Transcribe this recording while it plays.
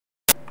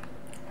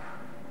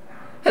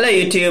Hello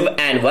YouTube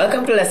and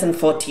welcome to lesson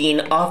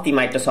 14 of the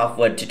Microsoft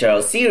Word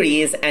tutorial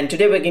series, and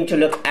today we're going to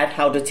look at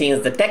how to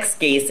change the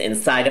text case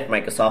inside of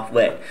Microsoft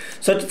Word.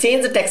 So to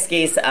change the text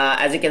case,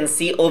 as you can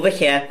see over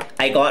here,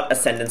 I got a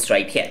sentence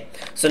right here.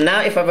 So now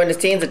if I want to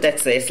change the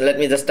text case, let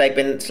me just type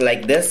in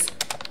like this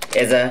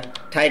is a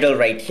title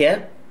right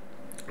here.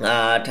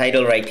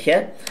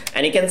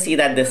 And you can see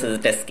that this is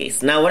a test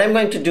case. Now what I'm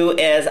going to do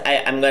is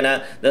I'm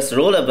gonna just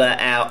roll over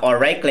or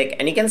right click,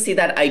 and you can see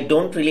that I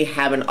don't really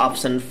have an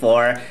option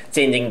for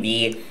changing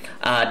the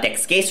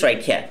text case right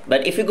here.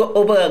 But if you go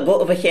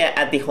over here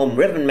at the home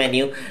ribbon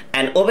menu,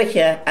 and over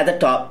here at the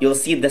top you'll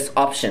see this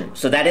option.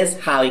 So that is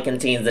how you can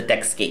change the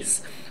text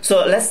case.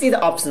 So let's see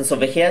the options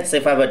over here. So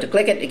if I were to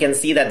click it, you can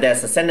see that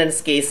there's a sentence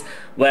case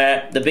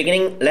where the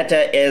beginning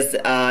letter is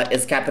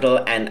capital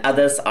and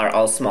others are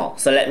all small.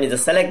 So let me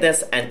just select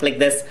this and click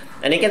this,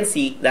 and you can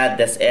see that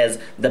this is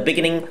the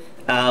beginning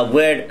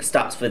word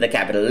starts with a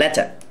capital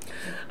letter.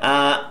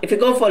 If you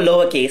go for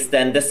lowercase,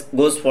 then this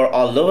goes for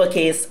all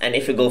lowercase, and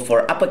if you go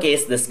for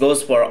uppercase, this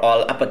goes for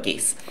all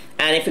uppercase.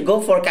 And if you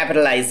go for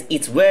capitalize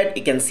each word,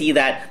 you can see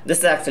that this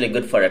is actually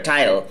good for a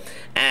title,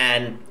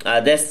 and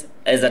this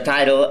is a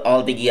title.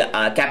 All the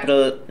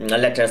capital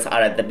letters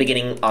are at the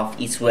beginning of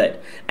each word.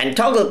 And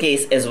toggle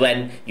case is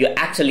when you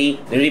actually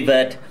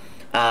revert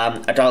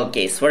a toggle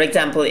case. For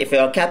example, if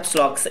your caps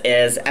lock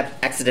is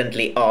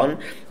accidentally on,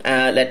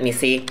 let me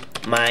see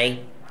my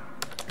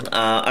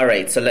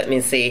alright, so let me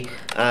see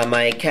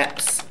my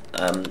caps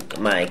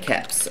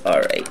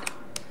alright,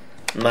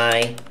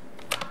 my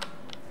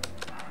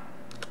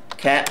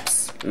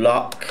caps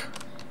lock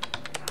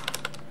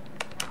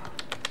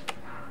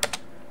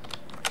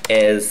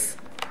is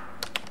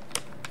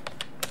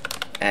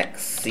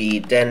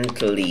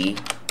accidentally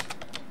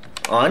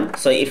on.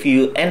 So if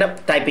you end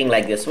up typing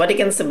like this, what you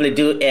can simply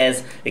do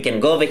is you can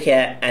go over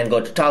here and go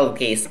to toggle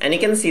case, and you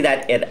can see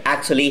that it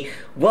actually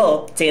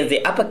will change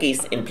the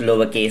uppercase into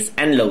lowercase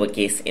and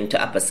lowercase into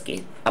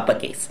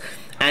uppercase.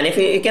 And if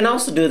you can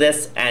also do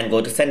this and go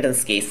to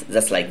sentence case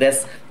just like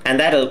this, and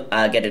that'll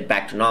get it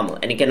back to normal.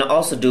 And you can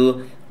also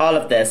do all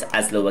of this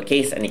as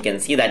lowercase, and you can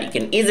see that you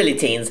can easily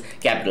change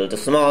capital to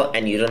small,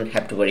 and you don't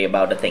have to worry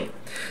about a thing.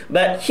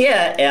 But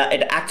here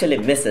it actually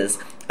misses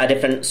a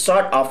different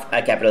sort of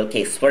a capital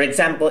case. For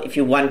example, if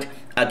you want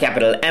a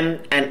capital M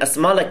and a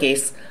smaller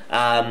case,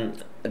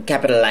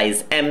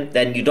 capitalize M,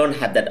 then you don't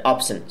have that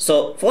option.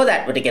 So for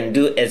that, what you can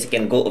do is you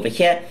can go over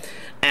here,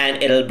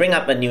 and it'll bring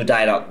up a new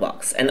dialog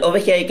box. And over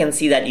here you can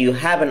see that you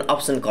have an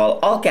option called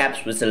all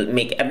caps, which will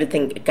make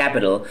everything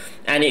capital,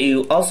 and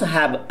you also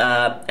have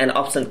an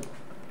option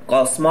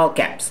called small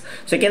caps.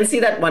 So you can see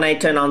that when I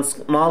turn on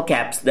small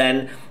caps,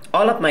 then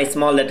all of my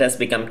small letters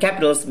become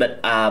capitals, but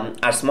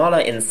are smaller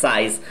in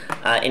size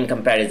in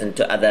comparison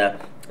to other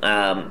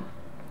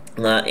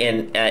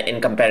in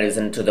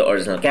comparison to the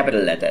original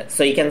capital letter.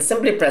 So you can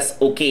simply press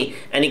OK,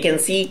 and you can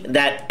see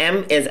that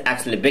M is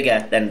actually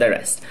bigger than the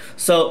rest.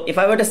 So if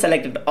I were to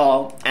select it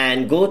all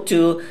and go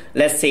to,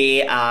 let's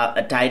say,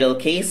 a title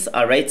case,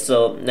 alright,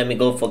 so let me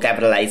go for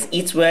capitalize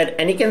each word,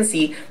 and you can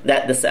see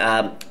that this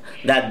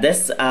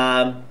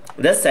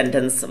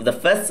sentence, the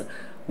first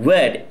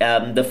word,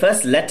 the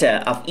first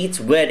letter of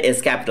each word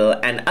is capital,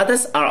 and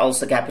others are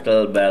also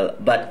capital,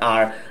 but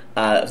are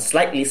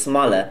slightly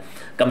smaller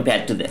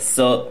compared to this.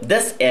 So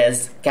this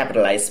is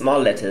capitalized small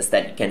letters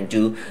that you can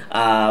do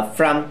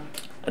from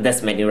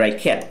this menu right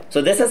here.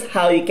 So this is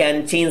how you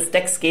can change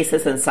text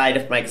cases inside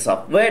of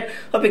Microsoft Word.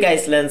 Hope you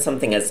guys learned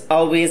something as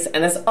always,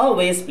 and as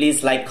always,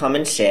 please like,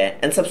 comment, share,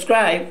 and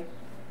subscribe.